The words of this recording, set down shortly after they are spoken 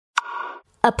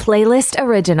a playlist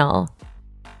original.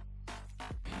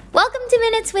 Welcome to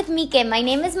Minutes with Mika. My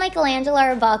name is Michelangelo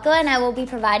Rabacco, and I will be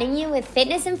providing you with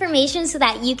fitness information so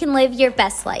that you can live your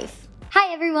best life.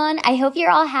 Hi everyone, I hope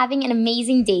you're all having an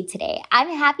amazing day today. I'm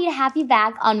happy to have you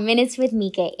back on Minutes with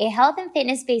Mika, a health and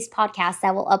fitness-based podcast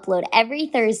that will upload every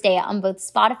Thursday on both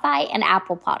Spotify and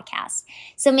Apple Podcasts.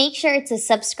 So make sure to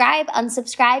subscribe,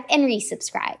 unsubscribe, and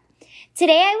resubscribe.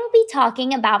 Today I will be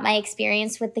talking about my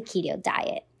experience with the keto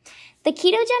diet. The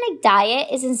ketogenic diet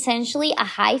is essentially a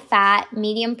high-fat,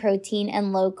 medium-protein,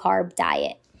 and low-carb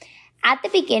diet. At the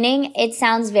beginning, it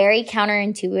sounds very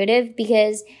counterintuitive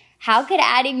because how could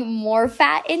adding more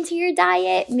fat into your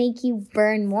diet make you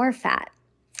burn more fat?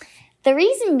 The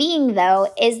reason being,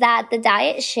 though, is that the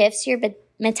diet shifts your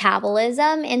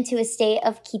metabolism into a state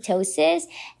of ketosis,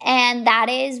 and that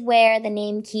is where the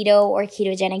name keto or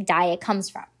ketogenic diet comes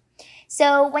from.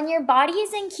 So when your body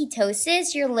is in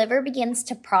ketosis, your liver begins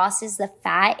to process the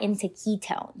fat into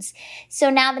ketones. So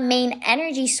now the main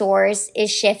energy source is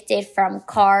shifted from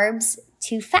carbs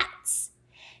to fats.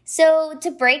 So to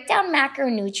break down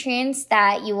macronutrients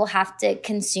that you will have to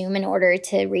consume in order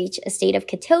to reach a state of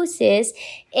ketosis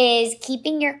is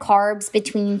keeping your carbs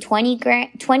between 20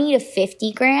 to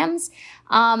 50 grams.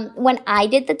 When I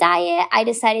did the diet, I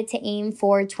decided to aim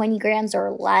for 20 grams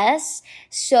or less.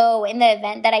 So in the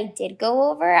event that I did go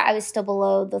over, I was still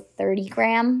below the 30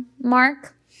 gram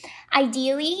mark.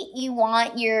 Ideally, you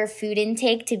want your food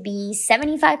intake to be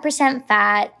 75%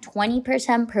 fat,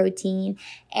 20% protein,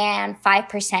 and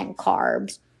 5%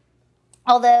 carbs.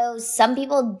 Although some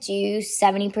people do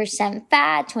 70%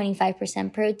 fat,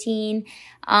 25% protein,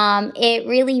 it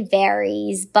really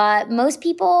varies, but most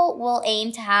people will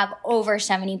aim to have over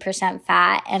 70%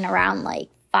 fat and around like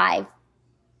 5%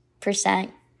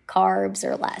 carbs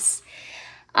or less.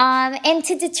 And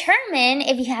to determine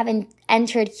if you haven't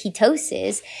entered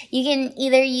ketosis, you can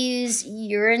either use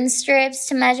urine strips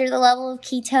to measure the level of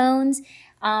ketones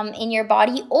in your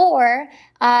body, or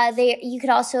you could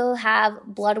also have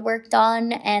blood work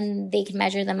done and they can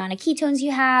measure the amount of ketones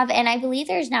you have. And I believe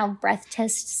there's now breath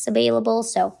tests available.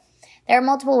 So there are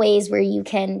multiple ways where you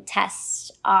can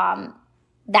test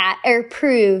that or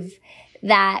prove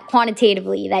that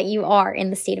quantitatively that you are in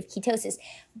the state of ketosis.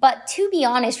 But to be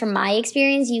honest, from my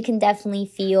experience, you can definitely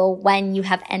feel when you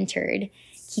have entered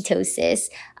ketosis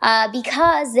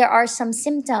because there are some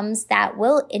symptoms that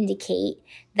will indicate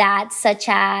that, such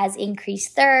as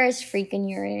increased thirst, frequent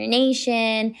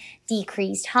urination,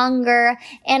 decreased hunger.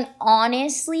 And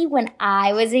honestly, when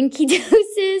I was in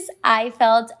ketosis, I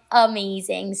felt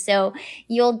amazing. So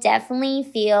you'll definitely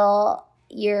feel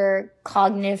your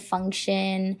cognitive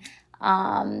function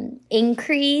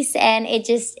increase, and it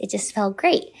just felt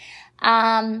great.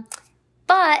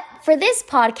 But for this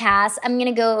podcast, I'm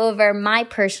going to go over my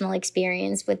personal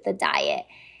experience with the diet.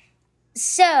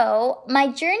 So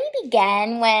my journey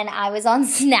began when I was on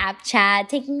Snapchat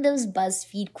taking those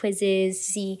BuzzFeed quizzes to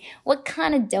see what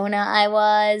kind of donut I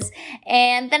was.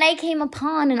 And then I came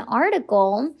upon an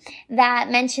article that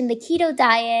mentioned the keto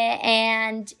diet.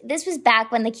 And this was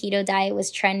back when the keto diet was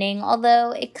trending,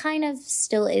 although it kind of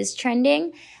still is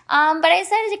trending. But I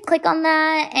decided to click on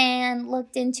that and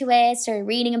looked into it, started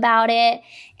reading about it.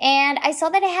 And I saw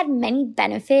that it had many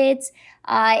benefits.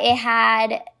 It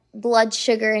had blood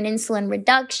sugar and insulin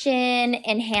reduction,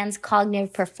 enhanced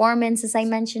cognitive performance, as I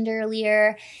mentioned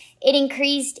earlier. It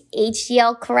increased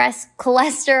HDL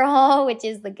cholesterol, which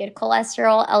is the good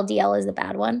cholesterol. LDL is the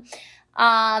bad one.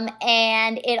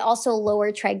 And it also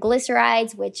lowered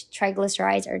triglycerides, which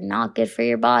triglycerides are not good for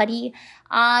your body.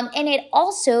 And it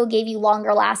also gave you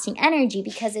longer lasting energy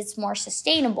because it's more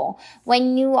sustainable.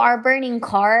 When you are burning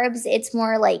carbs, it's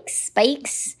more like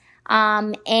spikes.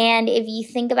 And if you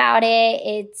think about it,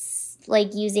 it's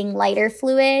like using lighter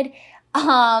fluid.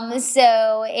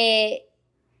 So it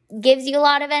gives you a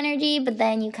lot of energy, but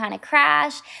then you kind of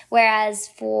crash. Whereas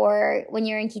for when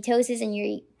you're in ketosis and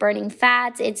you're burning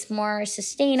fats, it's more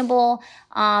sustainable.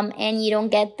 And you don't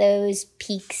get those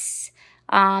peaks.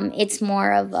 It's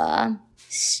more of a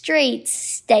straight,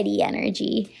 steady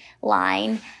energy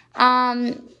line.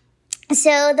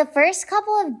 So the first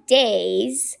couple of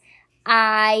days,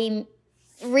 it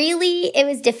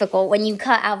was difficult when you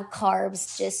cut out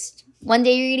carbs. Just one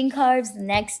day you're eating carbs, the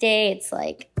next day it's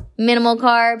like minimal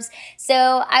carbs. So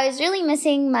I was really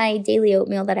missing my daily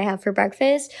oatmeal that I have for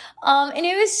breakfast. And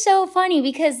it was so funny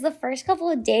because the first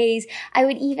couple of days I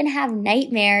would even have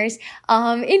nightmares,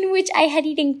 in which I had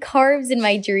eaten carbs in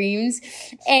my dreams.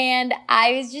 And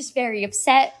I was just very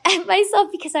upset at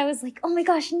myself because I was like, oh my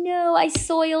gosh, no, I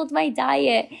soiled my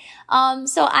diet.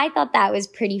 So I thought that was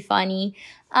pretty funny.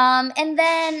 And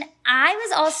then I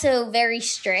was also very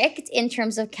strict in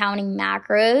terms of counting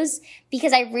macros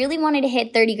because I really wanted to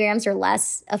hit 30 grams or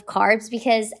less of carbs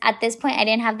because at this point I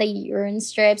didn't have the urine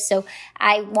strips. So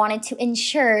I wanted to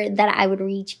ensure that I would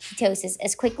reach ketosis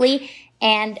as quickly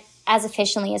and as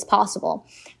efficiently as possible.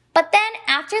 But then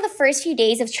after the first few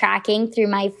days of tracking through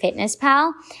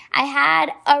MyFitnessPal, I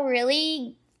had a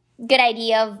really good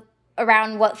idea of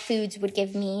around what foods would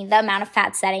give me the amount of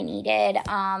fats that I needed,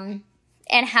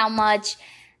 and how much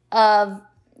of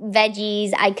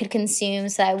veggies I could consume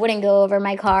so I wouldn't go over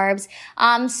my carbs.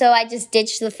 So I just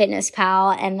ditched the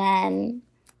FitnessPal and then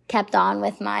kept on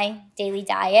with my daily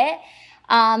diet.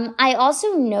 I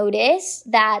also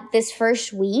noticed that this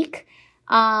first week,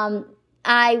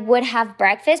 I would have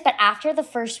breakfast, but after the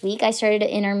first week, I started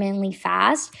to intermittently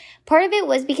fast. Part of it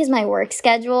was because my work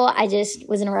schedule, I just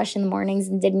was in a rush in the mornings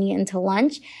and didn't eat until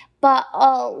lunch. But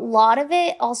a lot of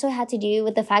it also had to do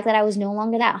with the fact that I was no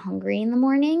longer that hungry in the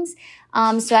mornings.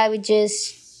 So I would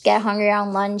just get hungry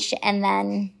around lunch and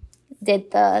then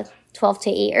did the 12 to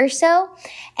 8 or so.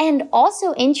 And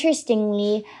also,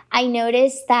 interestingly, I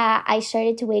noticed that I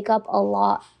started to wake up a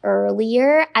lot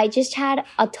earlier. I just had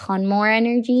a ton more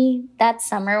energy that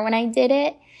summer when I did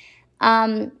it.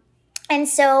 And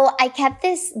so I kept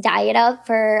this diet up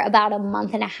for about a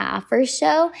month and a half or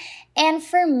so. And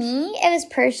for me, it was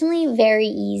personally very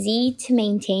easy to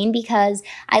maintain because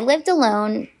I lived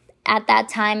alone at that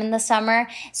time in the summer.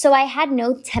 So I had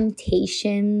no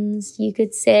temptations, you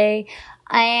could say.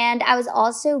 And I was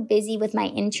also busy with my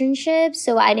internship,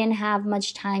 so I didn't have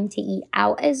much time to eat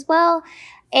out as well.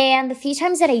 And the few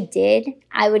times that I did,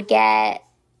 I would get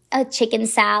a chicken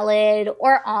salad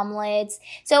or omelets.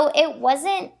 So it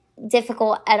wasn't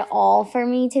difficult at all for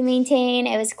me to maintain.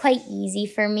 It was quite easy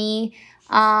for me.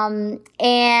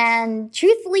 And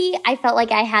truthfully, I felt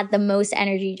like I had the most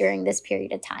energy during this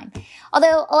period of time.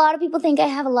 Although a lot of people think I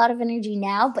have a lot of energy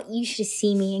now, but you should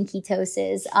see me in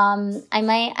ketosis. I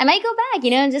might go back,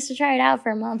 just to try it out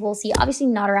for a month. We'll see. Obviously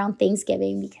not around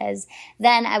Thanksgiving because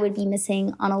then I would be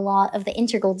missing on a lot of the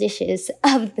integral dishes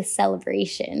of the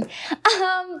celebration.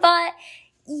 But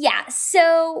yeah,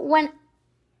 so when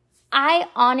I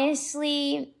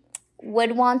honestly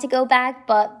would want to go back,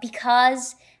 but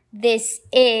because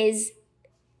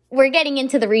we're getting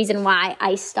into the reason why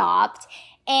I stopped.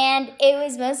 And it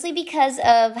was mostly because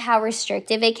of how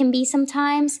restrictive it can be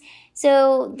sometimes.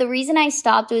 So the reason I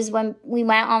stopped was when we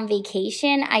went on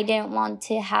vacation, I didn't want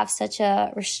to have such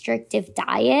a restrictive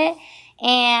diet.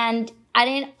 And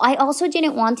I also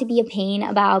didn't want to be a pain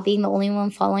about being the only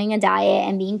one following a diet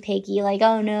and being picky, like,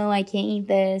 oh no, I can't eat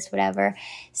this, whatever.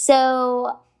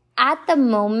 So at the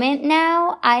moment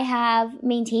now, I have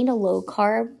maintained a low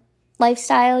carb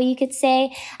lifestyle, you could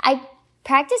say. I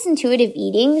practice intuitive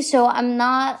eating, so I'm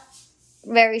not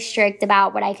very strict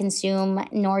about what I consume,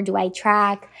 nor do I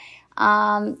track.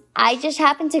 I just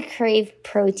happen to crave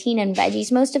protein and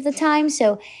veggies most of the time,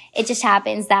 so it just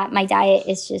happens that my diet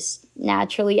is just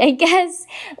naturally, I guess,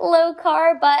 low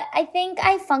carb, but I think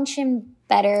I function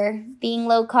better being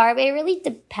low carb. It really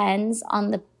depends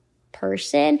on the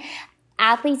person.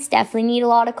 Athletes definitely need a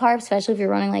lot of carbs, especially if you're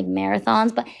running like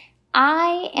marathons, but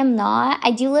I am not.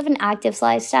 I do live an active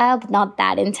lifestyle, but not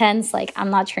that intense. Like, I'm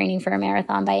not training for a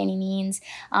marathon by any means.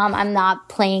 I'm not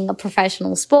playing a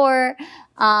professional sport.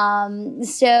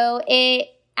 So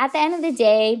at the end of the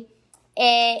day,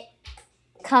 it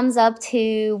comes up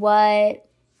to what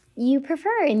you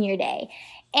prefer in your day.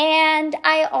 And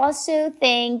I also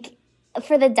think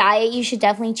for the diet, you should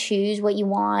definitely choose what you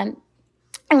want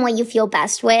and what you feel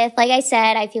best with. Like I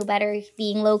said, I feel better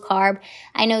being low carb.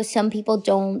 I know some people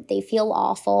don't. They feel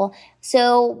awful.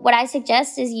 So what I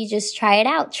suggest is you just try it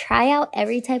out. Try out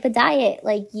every type of diet.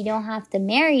 Like, you don't have to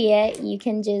marry it. You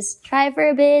can just try it for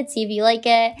a bit, see if you like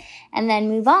it, and then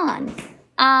move on.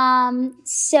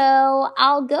 So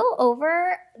I'll go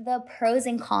over the pros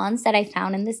and cons that I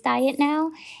found in this diet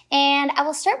now. And I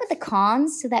will start with the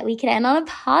cons so that we can end on a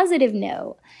positive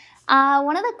note.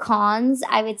 One of the cons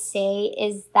I would say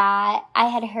is that I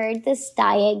had heard this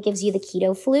diet gives you the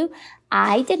keto flu.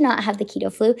 I did not have the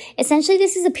keto flu. Essentially,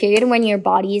 this is a period when your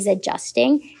body is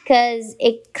adjusting because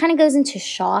it kind of goes into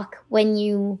shock when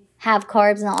you have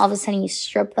carbs and all of a sudden you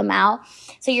strip them out.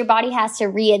 So your body has to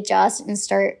readjust and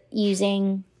start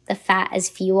using the fat as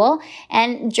fuel.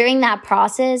 And during that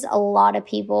process, a lot of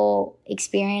people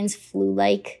experience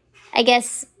flu-like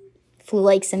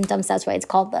symptoms. That's why it's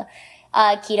called the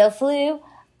keto flu.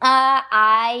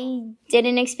 I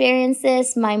didn't experience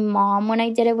this. My mom, when I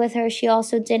did it with her, she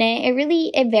also didn't.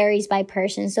 It varies by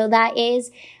person. So that is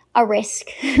a risk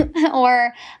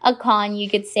or a con, you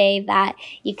could say, that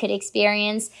you could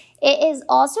experience. It is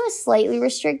also a slightly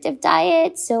restrictive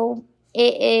diet, so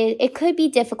it could be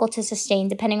difficult to sustain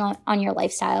depending on your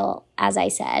lifestyle, as I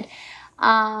said.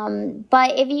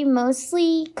 But if you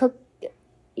mostly cook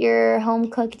your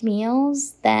home-cooked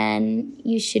meals, then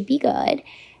you should be good.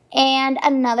 And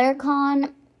another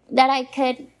con that I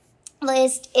could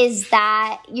list is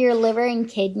that your liver and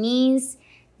kidneys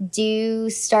do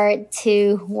start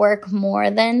to work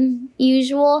more than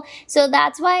usual. So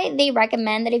that's why they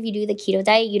recommend that if you do the keto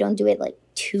diet, you don't do it like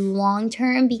too long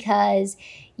term, because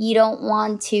you don't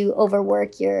want to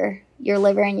overwork your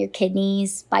liver and your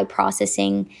kidneys by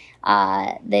processing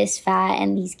this fat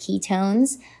and these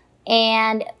ketones.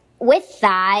 And with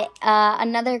that,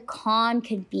 another con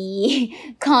could be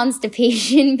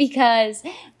constipation, because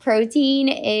protein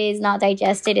is not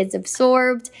digested, it's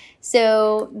absorbed.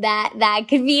 So that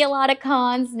could be a lot of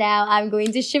cons. Now I'm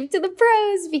going to shift to the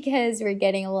pros because we're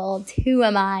getting a little too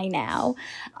MI now.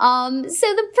 So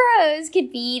the pros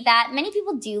could be that many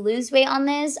people do lose weight on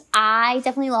this. I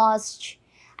definitely lost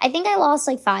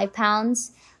like 5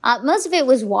 pounds. Most of it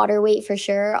was water weight for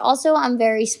sure. Also, I'm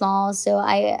very small, so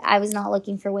I was not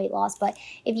looking for weight loss. But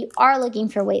if you are looking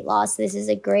for weight loss, this is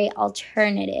a great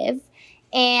alternative.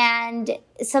 And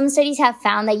some studies have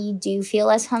found that you do feel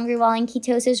less hungry while in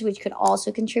ketosis, which could also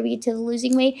contribute to the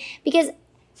losing weight, because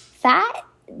fat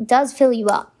does fill you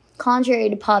up, contrary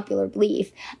to popular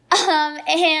belief.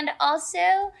 And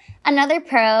also, another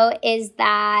pro is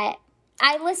that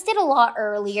I listed a lot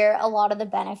earlier, a lot of the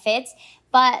benefits,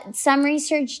 but some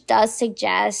research does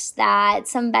suggest that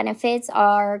some benefits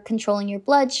are controlling your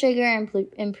blood sugar,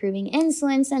 improving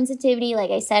insulin sensitivity.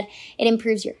 Like I said, it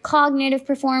improves your cognitive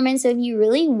performance. So if you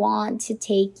really want to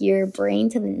take your brain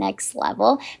to the next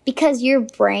level, because your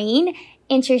brain,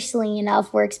 interestingly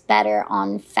enough, works better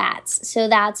on fats. So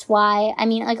that's why,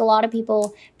 like a lot of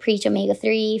people preach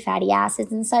omega-3, fatty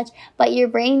acids and such, but your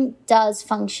brain does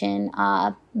function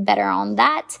better on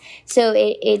that. So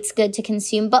it's good to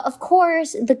consume. But of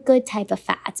course, the good type of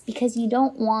fats, because you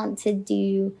don't want to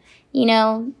do,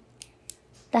 the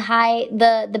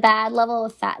bad level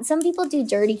of fat. Some people do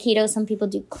dirty keto, some people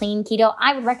do clean keto.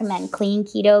 I would recommend clean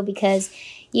keto because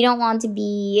you don't want to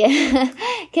be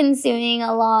consuming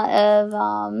a lot of,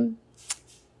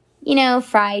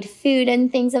 fried food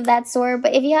and things of that sort.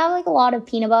 But if you have like a lot of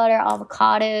peanut butter,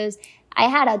 avocados, I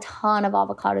had a ton of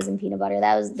avocados and peanut butter.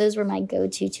 Those were my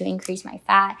go-to to increase my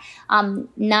fat.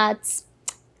 Nuts,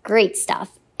 great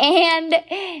stuff. And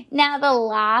now the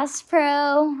last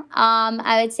pro,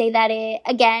 I would say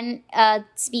that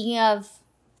speaking of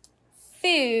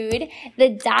food, the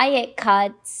diet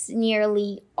cuts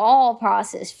nearly all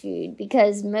processed food,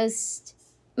 because most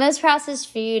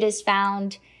processed food is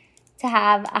found to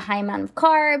have a high amount of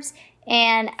carbs.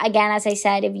 And again, as I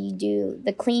said, if you do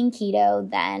the clean keto,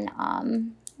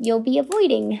 then you'll be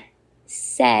avoiding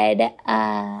said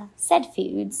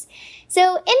foods.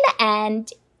 So in the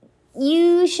end,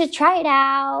 you should try it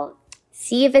out,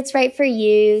 see if it's right for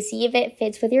you, see if it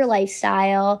fits with your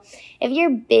lifestyle. If you're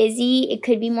busy, it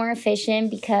could be more efficient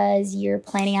because you're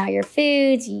planning out your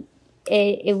foods.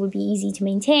 It would be easy to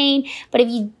maintain. But if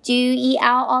you do eat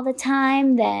out all the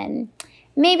time, then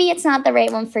maybe it's not the right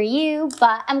one for you.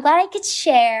 But I'm glad I could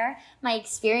share my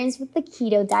experience with the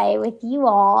keto diet with you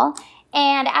all.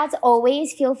 And as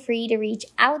always, feel free to reach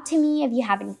out to me if you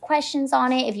have any questions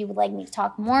on it, if you would like me to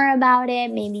talk more about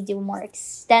it, maybe do a more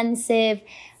extensive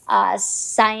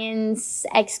science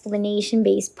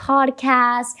explanation-based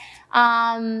podcast.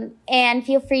 And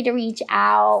feel free to reach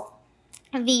out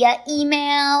via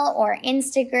email or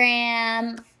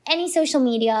Instagram, any social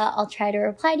media. I'll try to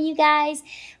reply to you guys.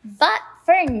 But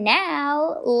for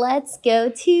now, let's go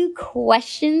to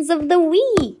questions of the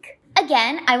week.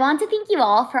 Again, I want to thank you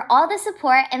all for all the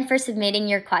support and for submitting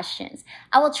your questions.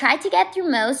 I will try to get through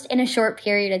most in a short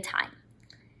period of time.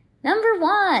 Number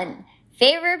 1,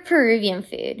 favorite Peruvian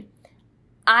food.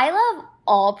 I love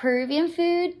all Peruvian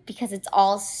food because it's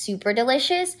all super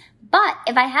delicious, but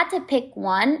if I had to pick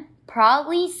one,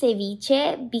 probably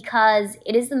ceviche, because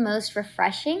it is the most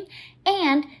refreshing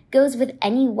and goes with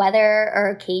any weather or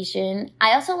occasion.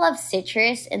 I also love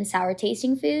citrus and sour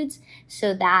tasting foods,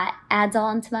 so that adds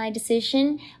on to my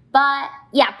decision. But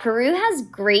yeah, Peru has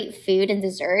great food and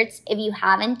desserts. If you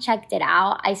haven't checked it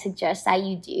out, I suggest that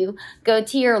you do. Go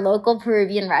to your local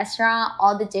Peruvian restaurant.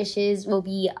 All the dishes will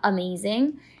be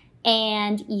amazing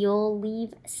and you'll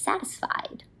leave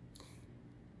satisfied.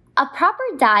 A proper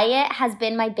diet has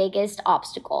been my biggest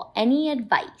obstacle. Any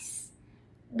advice?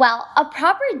 Well, a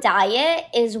proper diet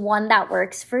is one that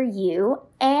works for you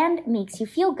and makes you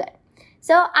feel good.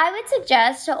 So I would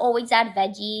suggest to always add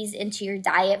veggies into your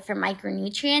diet for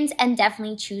micronutrients and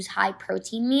definitely choose high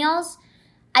protein meals.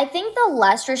 I think the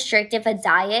less restrictive a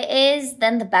diet is,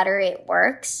 then the better it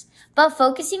works. But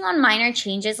focusing on minor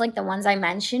changes like the ones I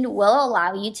mentioned will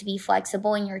allow you to be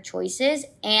flexible in your choices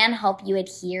and help you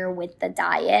adhere with the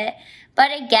diet.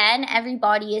 But again,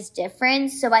 everybody is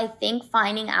different. So I think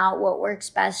finding out what works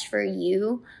best for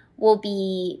you will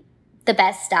be the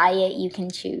best diet you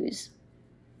can choose.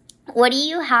 What do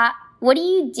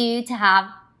you do to have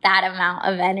that amount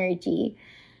of energy?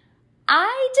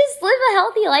 I just live a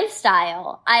healthy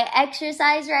lifestyle. I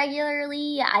exercise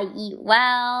regularly. I eat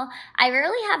well. I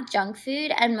rarely have junk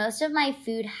food, and most of my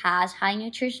food has high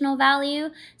nutritional value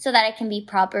so that it can be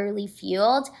properly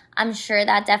fueled. I'm sure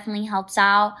that definitely helps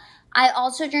out. I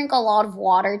also drink a lot of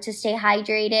water to stay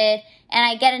hydrated, and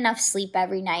I get enough sleep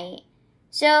every night.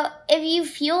 So if you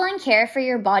fuel and care for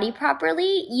your body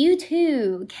properly, you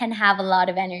too can have a lot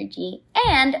of energy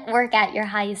and work at your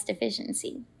highest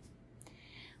efficiency.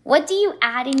 What do you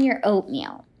add in your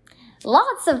oatmeal?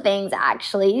 Lots of things,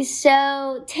 actually.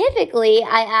 So typically,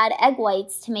 I add egg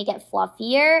whites to make it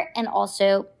fluffier and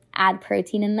also add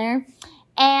protein in there.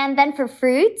 And then for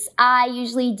fruits, I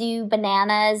usually do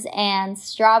bananas and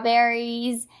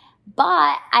strawberries,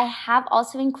 but I have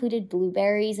also included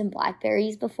blueberries and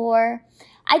blackberries before.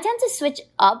 I tend to switch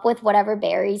up with whatever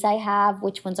berries I have,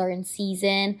 which ones are in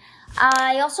season.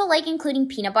 I also like including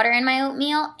peanut butter in my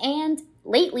oatmeal, and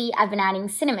lately, I've been adding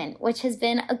cinnamon, which has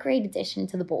been a great addition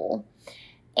to the bowl.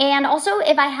 And also,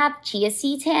 if I have chia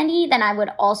seeds handy, then I would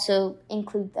also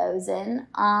include those in.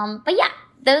 But yeah,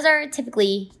 those are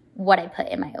typically what I put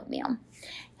in my oatmeal.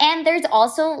 And there's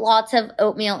also lots of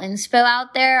oatmeal inspo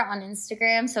out there on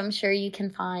Instagram, so I'm sure you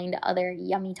can find other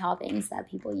yummy toppings that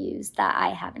people use that I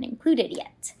haven't included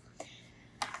yet.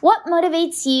 What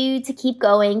motivates you to keep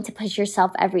going, to push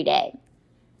yourself every day?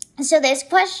 So this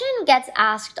question gets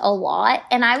asked a lot,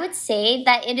 and I would say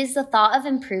that it is the thought of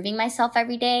improving myself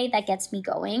every day that gets me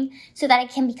going so that I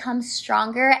can become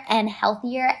stronger and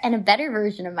healthier and a better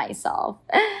version of myself.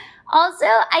 Also,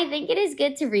 I think it is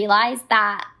good to realize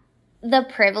that the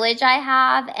privilege I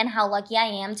have and how lucky I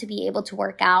am to be able to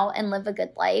work out and live a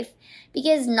good life,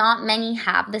 because not many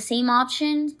have the same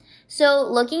options. So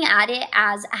looking at it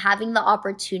as having the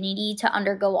opportunity to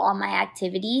undergo all my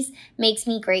activities makes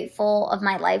me grateful of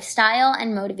my lifestyle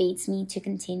and motivates me to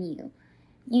continue.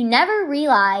 You never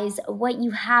realize what you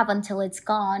have until it's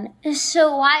gone,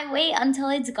 so why wait until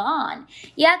it's gone?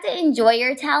 You have to enjoy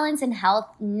your talents and health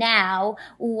now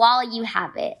while you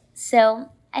have it. So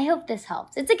I hope this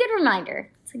helps. It's a good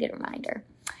reminder.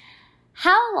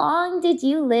 How long did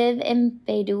you live in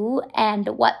Peru and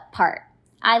what part?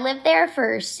 I lived there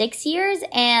for 6 years,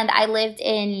 and I lived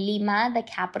in Lima, the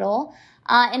capital,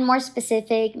 and more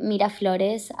specific,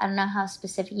 Miraflores. I don't know how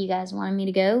specific you guys wanted me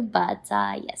to go, but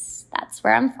yes, that's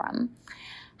where I'm from.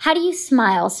 How do you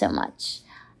smile so much?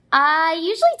 I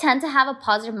usually tend to have a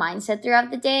positive mindset throughout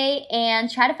the day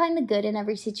and try to find the good in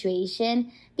every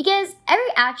situation, because every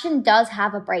action does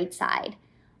have a bright side.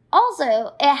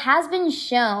 Also, it has been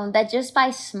shown that just by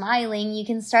smiling, you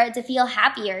can start to feel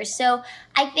happier. So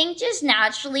I think just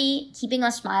naturally keeping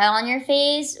a smile on your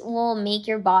face will make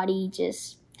your body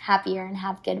just happier and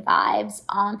have good vibes.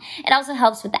 It also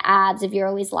helps with the abs. If you're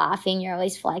always laughing, you're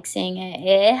always flexing.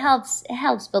 It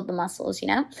helps build the muscles, you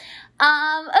know?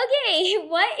 Okay,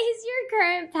 what is your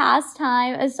current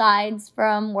pastime aside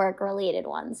from work-related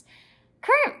ones?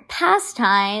 Current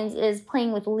pastimes is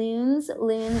playing with Loons.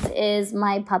 Loons is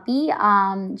my puppy.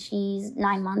 She's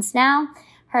 9 months now.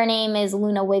 Her name is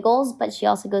Luna Wiggles, but she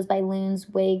also goes by Loons,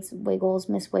 Wigs, Wiggles,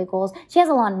 Miss Wiggles. She has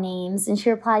a lot of names, and she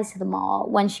replies to them all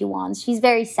when she wants. She's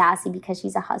very sassy because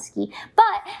she's a husky.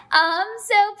 But,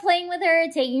 so playing with her,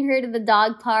 taking her to the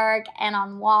dog park and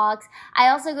on walks. I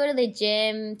also go to the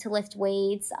gym to lift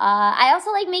weights. I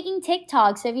also like making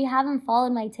TikToks. So if you haven't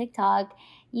followed my TikTok,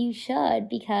 you should,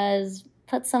 because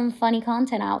put some funny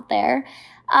content out there.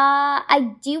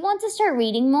 I do want to start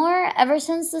reading more. Ever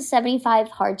since the 75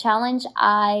 hard challenge,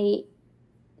 I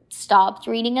stopped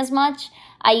reading as much.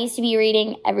 I used to be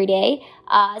reading every day.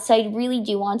 So I really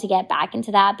do want to get back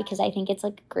into that, because I think it's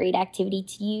like a great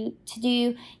activity to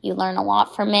do. You learn a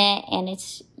lot from it, and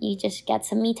you just get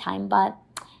some me time. But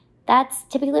that's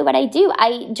typically what I do.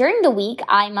 During the week,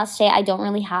 I must say I don't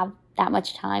really have that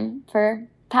much time for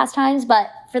pastimes, but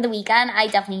for the weekend, I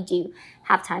definitely do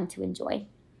have time to enjoy.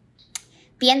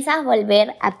 ¿Piensas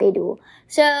volver a Peru?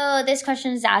 So this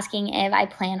question is asking if I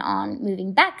plan on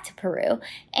moving back to Peru.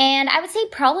 And I would say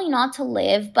probably not to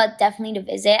live, but definitely to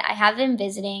visit. I have been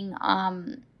visiting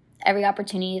every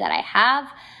opportunity that I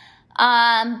have.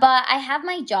 But I have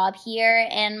my job here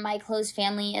and my close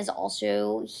family is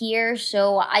also here.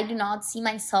 So I do not see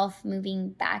myself moving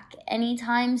back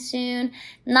anytime soon.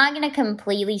 I'm not going to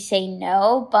completely say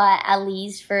no, but at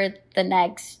least for the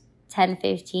next 10,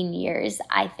 15 years,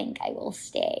 I think I will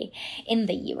stay in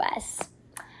the US.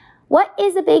 What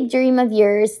is a big dream of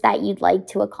yours that you'd like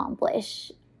to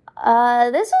accomplish?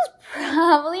 This was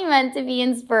probably meant to be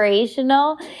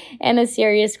inspirational and a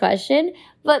serious question,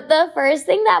 but the first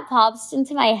thing that pops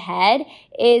into my head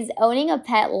is owning a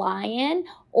pet lion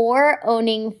or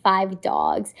owning 5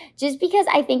 dogs, just because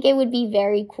I think it would be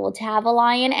very cool to have a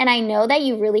lion. And I know that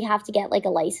you really have to get like a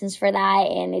license for that.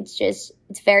 And it's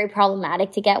very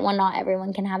problematic to get one. Not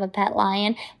everyone can have a pet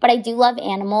lion, but I do love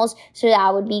animals. So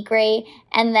that would be great.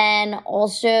 And then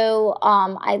also,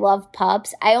 I love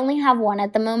pups. I only have one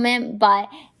at the moment, but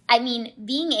I mean,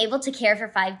 being able to care for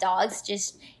 5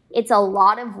 dogs, it's a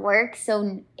lot of work.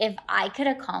 So if I could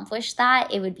accomplish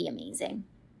that, it would be amazing.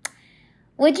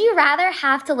 Would you rather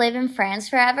have to live in France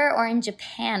forever or in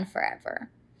Japan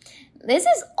forever? This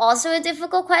is also a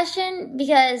difficult question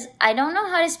because I don't know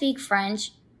how to speak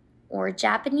French or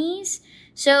Japanese.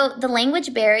 So the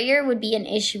language barrier would be an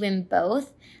issue in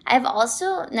both. I've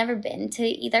also never been to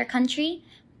either country,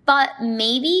 but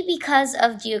maybe because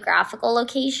of geographical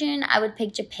location, I would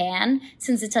pick Japan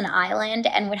since it's an island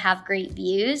and would have great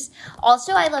views.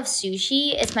 Also, I love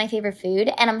sushi. It's my favorite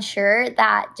food, and I'm sure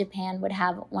that Japan would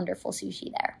have wonderful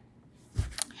sushi there.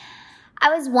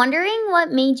 I was wondering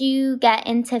what made you get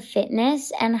into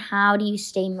fitness and how do you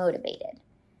stay motivated?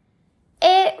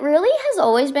 It really has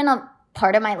always been a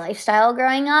part of my lifestyle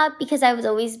growing up because I've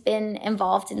always been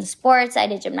involved in sports. I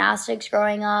did gymnastics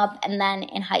growing up, and then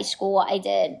in high school I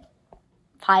did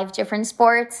 5 different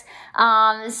sports.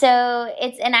 So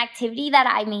it's an activity that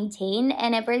I maintain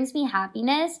and it brings me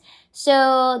happiness.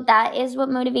 So that is what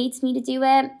motivates me to do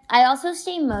it. I also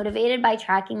stay motivated by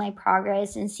tracking my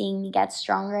progress and seeing me get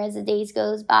stronger as the days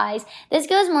goes by. This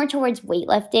goes more towards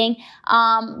weightlifting.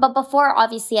 But before,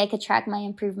 obviously, I could track my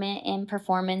improvement in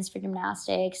performance for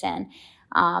gymnastics and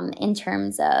in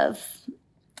terms of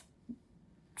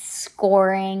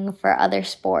scoring for other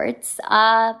sports.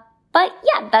 But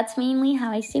yeah, that's mainly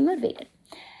how I stay motivated.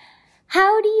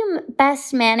 How do you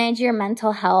best manage your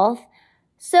mental health?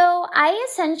 So I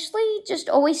essentially just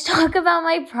always talk about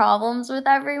my problems with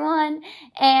everyone.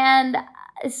 And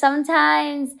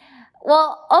sometimes,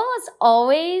 well, almost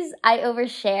always I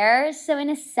overshare. So in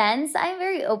a sense, I'm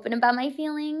very open about my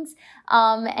feelings.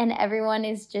 And everyone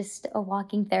is just a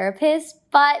walking therapist.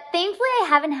 But thankfully, I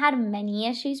haven't had many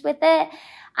issues with it.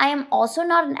 I am also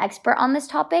not an expert on this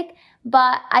topic,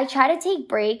 but I try to take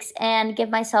breaks and give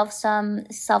myself some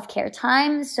self-care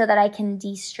time so that I can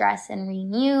de-stress and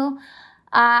renew.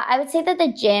 I would say that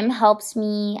the gym helps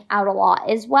me out a lot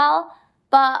as well,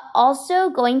 but also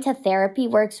going to therapy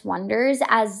works wonders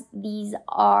as these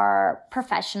are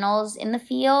professionals in the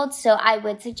field. So I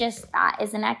would suggest that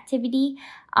as an activity.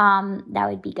 That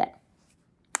would be good.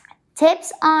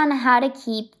 Tips on how to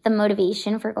keep the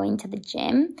motivation for going to the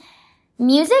gym.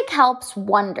 Music helps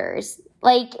wonders.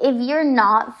 Like if you're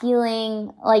not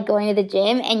feeling like going to the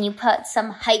gym and you put some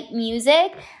hype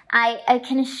music, I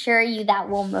can assure you that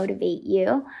will motivate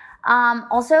you.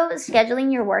 Also,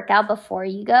 scheduling your workout before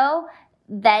you go,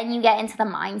 then you get into the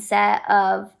mindset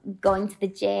of going to the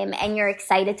gym and you're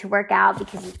excited to work out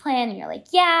because you plan and you're like,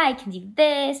 yeah, I can do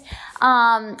this.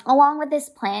 Along with this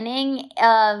planning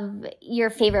of your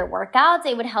favorite workouts,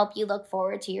 it would help you look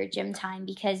forward to your gym time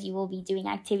because you will be doing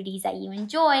activities that you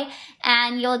enjoy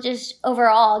and you'll just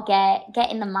overall get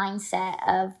in the mindset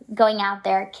of going out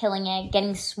there, killing it,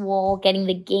 getting swole, getting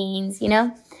the gains, you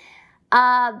know?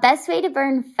 Best way to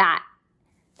burn fat.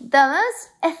 The most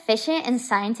efficient and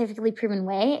scientifically proven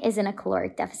way is in a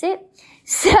caloric deficit.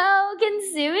 So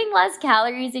consuming less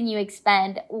calories than you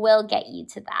expend will get you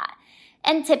to that.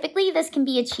 And typically this can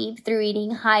be achieved through eating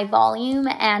high volume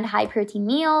and high protein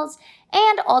meals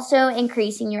and also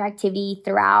increasing your activity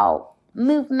throughout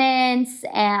movements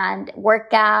and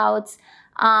workouts.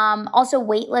 Also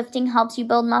weightlifting helps you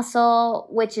build muscle,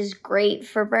 which is great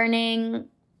for burning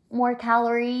more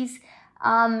calories.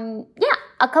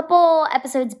 A couple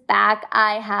episodes back,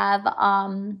 I have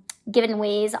given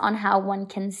ways on how one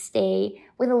can stay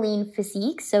with a lean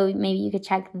physique, so maybe you could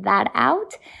check that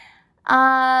out.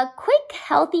 Quick,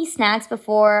 healthy snacks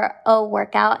before a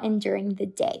workout and during the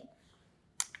day.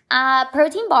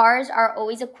 Protein bars are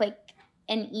always a quick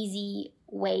and easy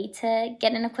way to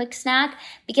get in a quick snack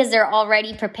because they're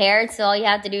already prepared, so all you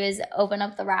have to do is open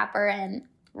up the wrapper and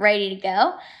ready to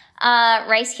go.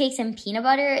 Rice cakes and peanut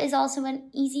butter is also an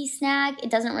easy snack.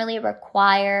 It doesn't really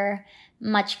require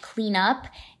much cleanup.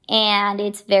 and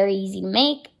it's very easy to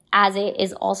make as it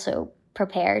is also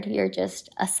prepared. You're just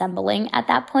assembling at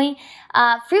that point.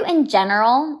 Fruit in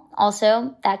general,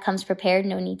 also, that comes prepared.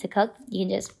 No need to cook. You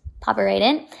can just pop it right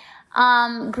in.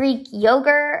 Greek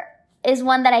yogurt is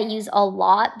one that I use a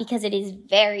lot because it is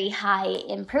very high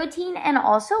in protein and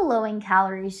also low in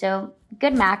calories. So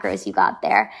good macros you got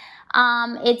there.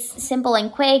 It's simple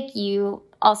and quick. You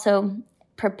also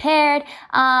prepared.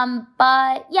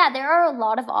 But yeah, there are a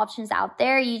lot of options out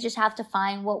there. You just have to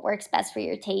find what works best for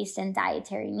your taste and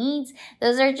dietary needs.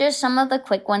 Those are just some of the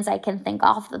quick ones I can think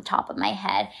off the top of my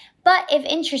head. But if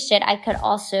interested, I could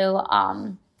also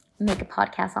make a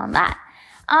podcast on that.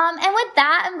 And with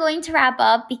that, I'm going to wrap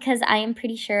up because I am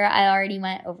pretty sure I already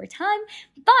went over time.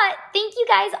 But thank you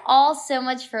guys all so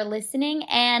much for listening,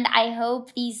 and I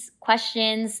hope these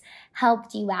questions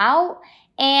helped you out.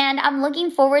 And I'm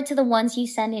looking forward to the ones you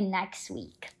send in next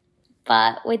week.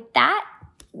 But with that,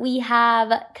 we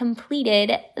have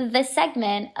completed the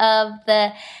segment of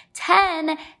the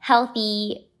 10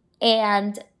 healthy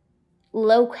and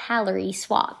low-calorie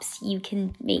swaps you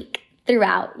can make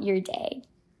throughout your day.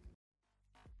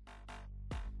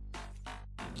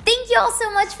 Thank you all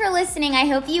so much for listening. I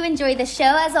hope you enjoyed the show.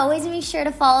 As always, make sure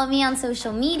to follow me on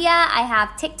social media. I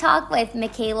have TikTok with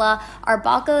Michaela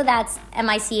Arbocco. That's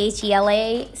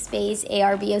Michela space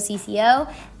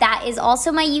Arbocco. That is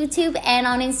also my YouTube. And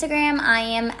on Instagram, I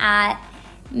am at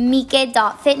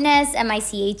mike.fitness,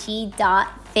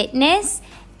 miche.fitness.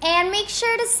 And make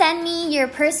sure to send me your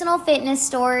personal fitness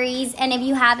stories. And if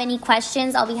you have any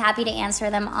questions, I'll be happy to answer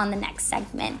them on the next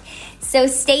segment. So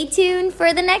stay tuned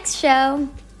for the next show.